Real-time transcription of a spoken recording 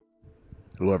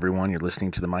Hello everyone, you're listening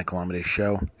to the Michael Amidei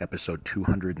Show, episode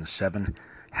 207,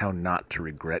 How Not to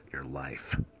Regret Your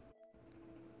Life.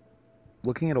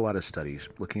 Looking at a lot of studies,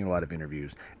 looking at a lot of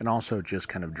interviews, and also just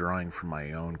kind of drawing from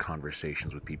my own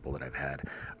conversations with people that I've had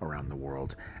around the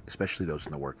world, especially those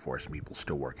in the workforce and people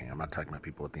still working. I'm not talking about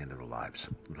people at the end of their lives.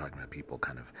 I'm talking about people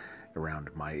kind of around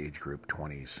my age group,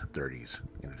 20s, 30s,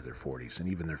 into their 40s, and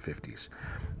even their 50s.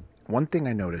 One thing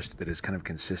I noticed that is kind of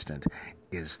consistent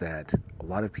is that a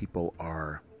lot of people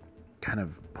are kind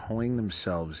of pulling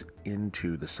themselves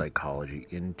into the psychology,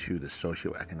 into the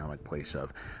socioeconomic place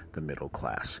of the middle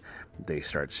class. They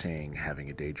start saying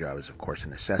having a day job is, of course, a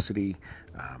necessity.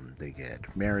 They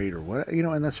get married or what,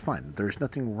 and that's fine. There's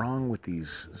nothing wrong with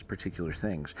these particular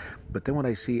things. But then what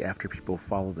I see after people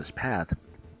follow this path,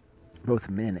 both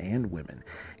men and women,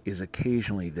 is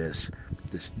occasionally this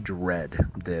dread,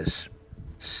 this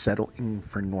settling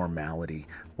for normality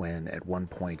when at one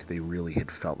point they really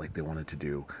had felt like they wanted to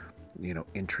do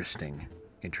interesting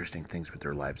things with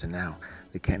their lives, and now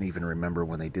they can't even remember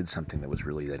when they did something that was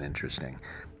really that interesting,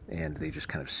 and they just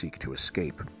kind of seek to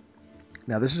escape.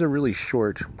 Now, this is a really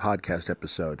short podcast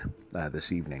episode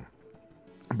this evening,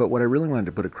 but what I really wanted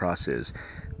to put across is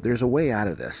there's a way out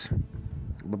of this.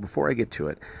 But before I get to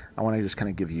it, I want to just kind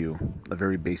of give you a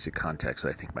very basic context that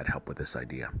I think might help with this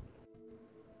idea.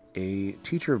 A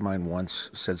teacher of mine once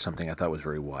said something I thought was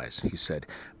very wise. He said,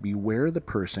 "Beware the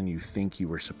person you think you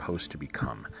were supposed to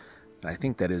become." And I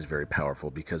think that is very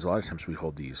powerful because a lot of times we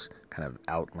hold these kind of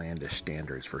outlandish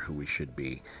standards for who we should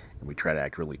be. And we try to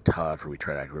act really tough or we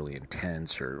try to act really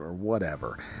intense or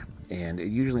whatever. And it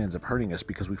usually ends up hurting us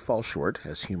because we fall short,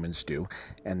 as humans do.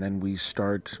 And then we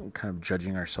start kind of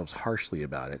judging ourselves harshly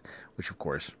about it, which of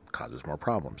course causes more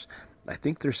problems. I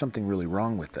think there's something really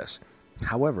wrong with this.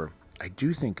 However, I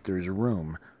do think there's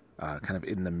room kind of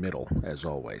in the middle, as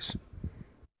always.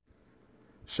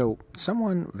 So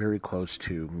someone very close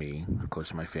to me, close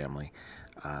to my family,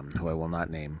 who I will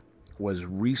not name, was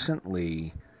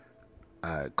recently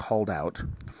called out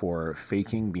for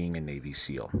faking being a Navy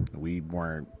SEAL. We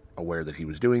weren't aware that he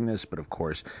was doing this, but of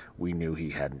course we knew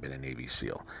he hadn't been a Navy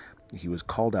SEAL. He was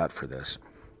called out for this,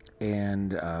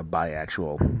 and by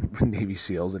actual Navy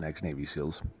SEALs and ex-Navy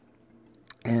SEALs.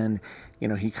 And,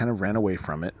 he kind of ran away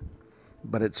from it,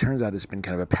 but it turns out it's been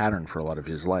kind of a pattern for a lot of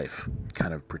his life,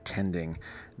 kind of pretending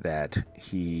that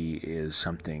he is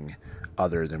something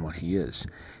other than what he is.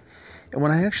 And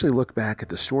when I actually look back at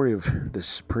the story of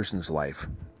this person's life,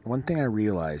 one thing I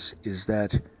realize is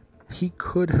that he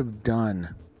could have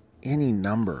done any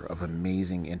number of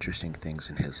amazing, interesting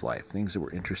things in his life, things that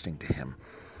were interesting to him.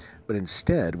 But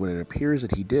instead, what it appears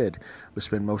that he did was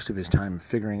spend most of his time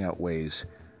figuring out ways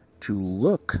to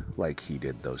look like he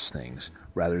did those things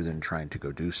rather than trying to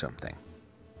go do something.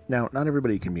 Now, not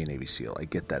everybody can be a Navy SEAL. I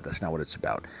get that. That's not what it's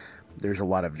about. There's a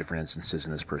lot of different instances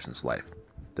in this person's life.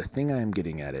 The thing I am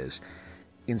getting at is,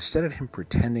 instead of him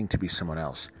pretending to be someone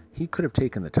else, he could have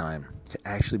taken the time to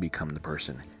actually become the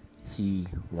person he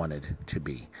wanted to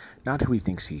be. Not who he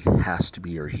thinks he has to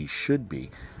be or he should be,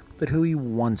 but who he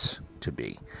wants to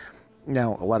be.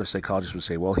 Now, a lot of psychologists would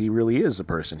say, well, he really is a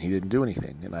person. He didn't do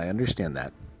anything, and I understand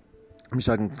that. I'm just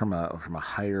talking from a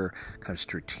higher kind of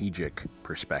strategic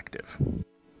perspective.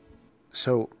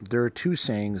 So there are two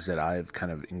sayings that I've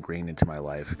kind of ingrained into my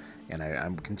life, and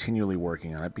I'm continually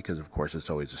working on it because, of course, it's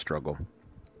always a struggle.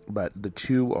 But the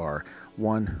two are,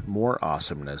 one, more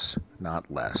awesomeness, not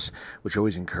less, which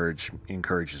always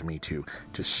encourages me to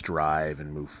strive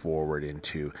and move forward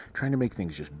into trying to make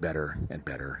things just better and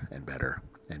better and better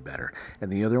and better.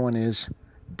 And the other one is,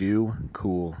 do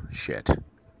cool shit.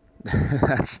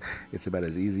 It's about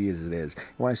as easy as it is.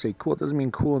 When I say cool, it doesn't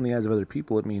mean cool in the eyes of other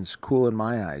people. It means cool in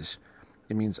my eyes.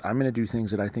 It means I'm going to do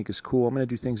things that I think is cool. I'm going to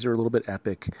do things that are a little bit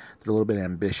epic, that are a little bit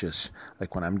ambitious.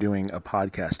 Like when I'm doing a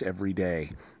podcast every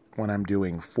day, when I'm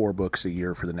doing 4 books a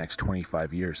year for the next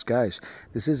 25 years. Guys,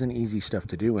 this isn't easy stuff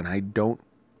to do, and I don't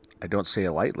say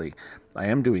it lightly. I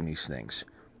am doing these things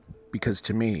because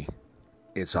to me,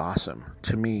 it's awesome.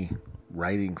 To me,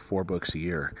 writing 4 books a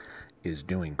year is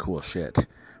doing cool shit.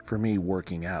 For me,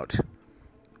 working out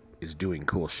is doing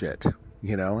cool shit,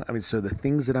 so the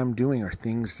things that I'm doing are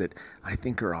things that I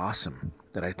think are awesome,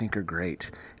 that I think are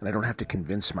great, and I don't have to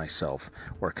convince myself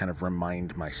or kind of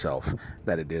remind myself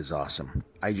that it is awesome.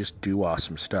 I just do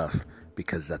awesome stuff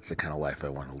because that's the kind of life I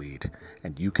want to lead,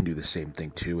 and you can do the same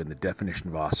thing too, and the definition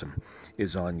of awesome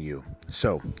is on you.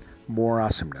 So, more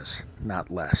awesomeness, not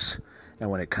less.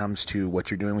 And when it comes to what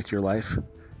you're doing with your life,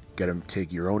 got to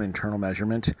take your own internal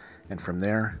measurement, and from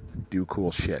there, do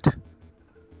cool shit.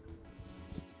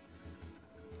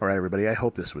 All right, everybody. I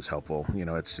hope this was helpful.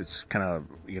 It's kind of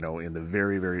in the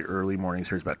very very early mornings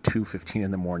here. It's about 2:15 in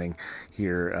the morning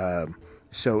here.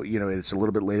 So it's a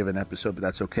little bit late of an episode, but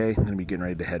that's okay. I'm going to be getting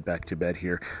ready to head back to bed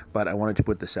here. But I wanted to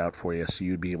put this out for you so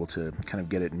you'd be able to kind of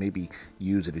get it and maybe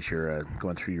use it as you're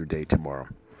going through your day tomorrow.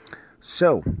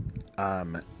 So,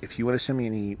 if you want to send me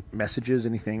any messages,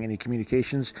 anything, any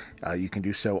communications, you can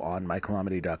do so on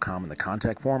michaelamity.com in the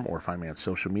contact form, or find me on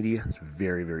social media. It's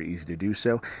very, very easy to do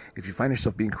so. If you find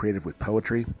yourself being creative with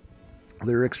poetry,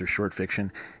 lyrics, or short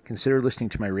fiction, consider listening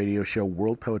to my radio show,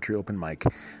 World Poetry Open Mic.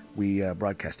 We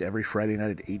broadcast every Friday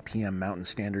night at 8 p.m. Mountain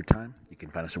Standard Time. You can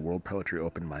find us at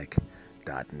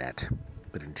worldpoetryopenmic.net.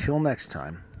 But until next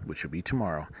time, which will be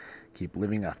tomorrow, keep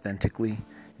living authentically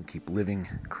and keep living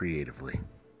creatively.